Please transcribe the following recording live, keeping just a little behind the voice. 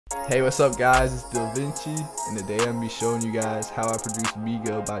Hey, what's up guys, it's Dylvinci, and today I'm gonna be showing you guys how I produced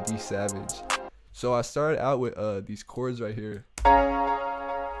Migo by D Savage. So I started out with these chords right here.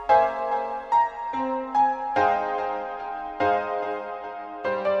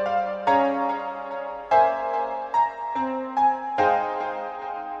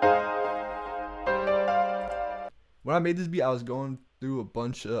 When I made this beat, I was going through a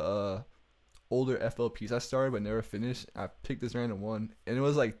bunch of older FLPs I started but never finished. I picked this random one, and it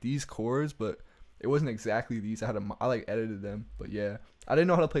was like these chords, but it wasn't exactly these. I like edited them, but yeah, I didn't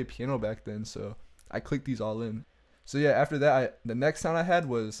know how to play piano back then, so I clicked these all in. So yeah, after that, the next sound I had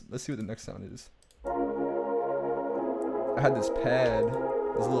was, let's see what the next sound is. I had this pad,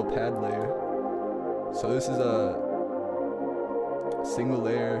 this little pad layer. So this is a single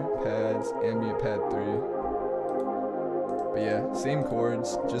layer pads, ambient pad 3. But yeah, same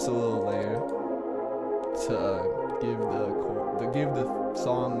chords, just a little layer to give the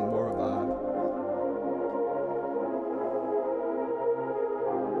song more of a vibe.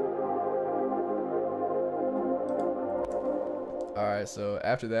 Alright, so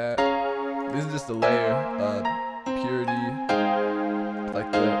after that, this is just a layer, purity,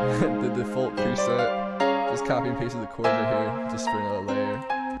 like the default preset. Just copy and pasted the chords right here, just for another layer.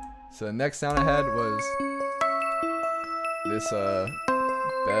 So the next sound I had was this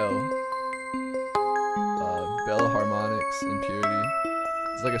bell harmonics in purity.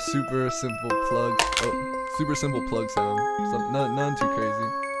 It's like a super simple plug sound. So none too crazy.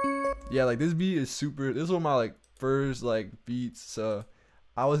 Yeah, like this beat is super. This was one of my like first like beats, so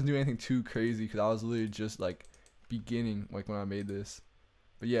I wasn't doing anything too crazy because I was literally just like beginning like when I made this.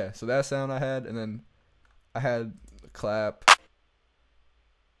 But yeah, so that sound I had, and then I had a clap.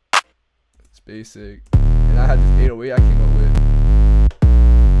 It's basic. And I had this 808 I came up with.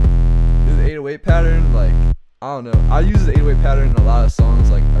 This 808 pattern, like, I don't know. I use the 808 pattern in a lot of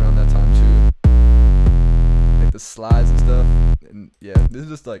songs, like, around that time, too. Like, the slides and stuff. And, yeah, this is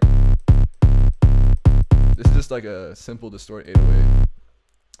just, like a simple distort 808.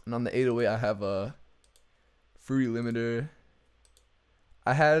 And on the 808, I have a Fruity Limiter.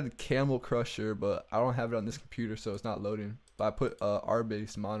 I had Camel Crusher, but I don't have it on this computer, so it's not loading. But I put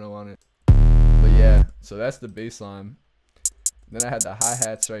R-bass mono on it. But yeah, so that's the bass line. Then I had the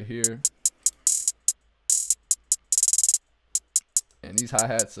hi-hats right here. And these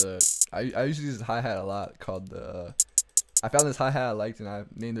hi-hats, I used to use this hi-hat a lot, called the, I found this hi-hat I liked, and I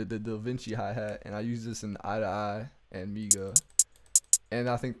named it the Dylvinci hi-hat, and I used this in Eye to Eye and Migo. And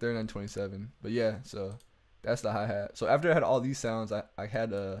I think 3927. But yeah, so that's the hi-hat. So after I had all these sounds, I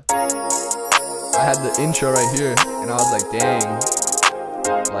had the intro right here, and I was like, dang,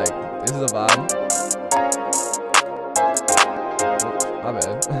 like, this is a vibe. Oh, my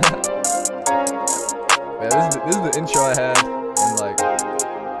bad. Yeah, this is the intro I had, and like,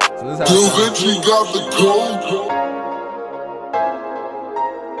 so this is how Dylvinci got the code.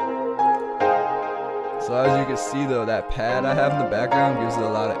 So as you can see though, that pad I have in the background gives it a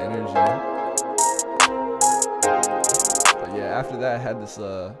lot of energy. But yeah, after that I had this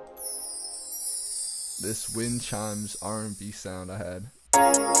this wind chimes R&B sound I had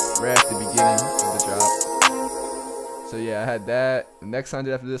right at the beginning of the drop. So yeah, I had that. The next sound I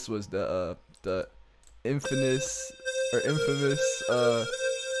did after this was the infamous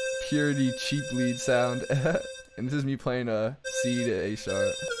purity cheap lead sound. And this is me playing a C to A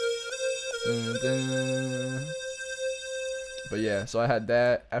sharp. Dun, dun. But yeah, so I had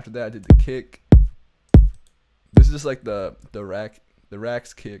that. After that I did the kick. This is just like the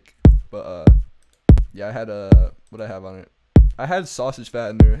racks kick. But yeah, I had what I have on it. I had sausage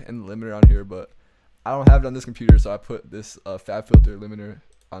fattener and the limiter on here, but I don't have it on this computer, so I put this fab filter limiter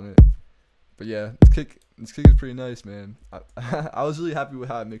on it. But yeah, this kick is pretty nice, man. I was really happy with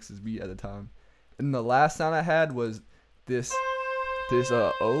how I mixed this beat at the time. And the last sound I had was this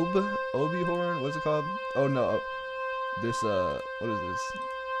obi horn. What's it called? Oh no, this what is this?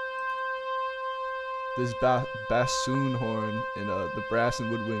 This bassoon horn in the brass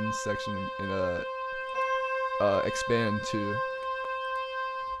and woodwind section in expand too.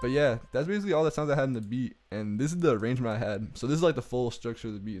 But yeah, that's basically all the sounds I had in the beat, and this is the arrangement I had. So this is like the full structure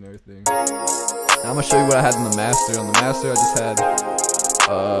of the beat and everything. Now I'm gonna show you what I had in the master. On the master I just had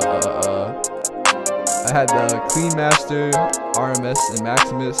I had the clean master, RMS and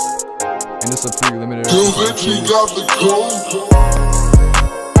Maximus, and just a Fruity Limiter. Dylvinci got the code.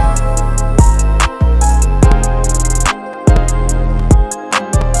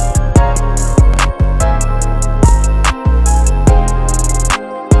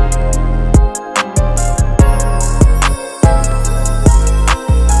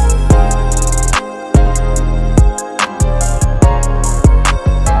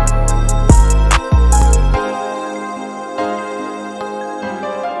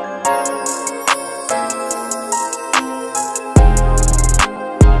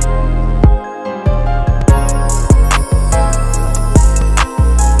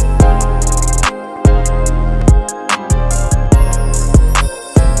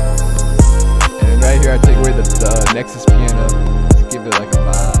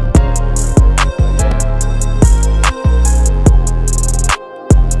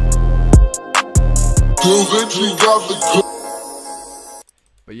 Dylvinci got the.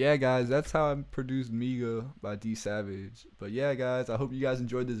 But yeah, guys, that's how I produced Migo by D Savage. But yeah, guys, I hope you guys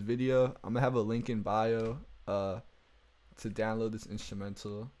enjoyed this video. I'm gonna have a link in bio to download this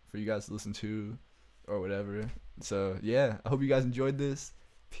instrumental for you guys to listen to or whatever. So yeah, I hope you guys enjoyed this.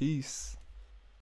 Peace.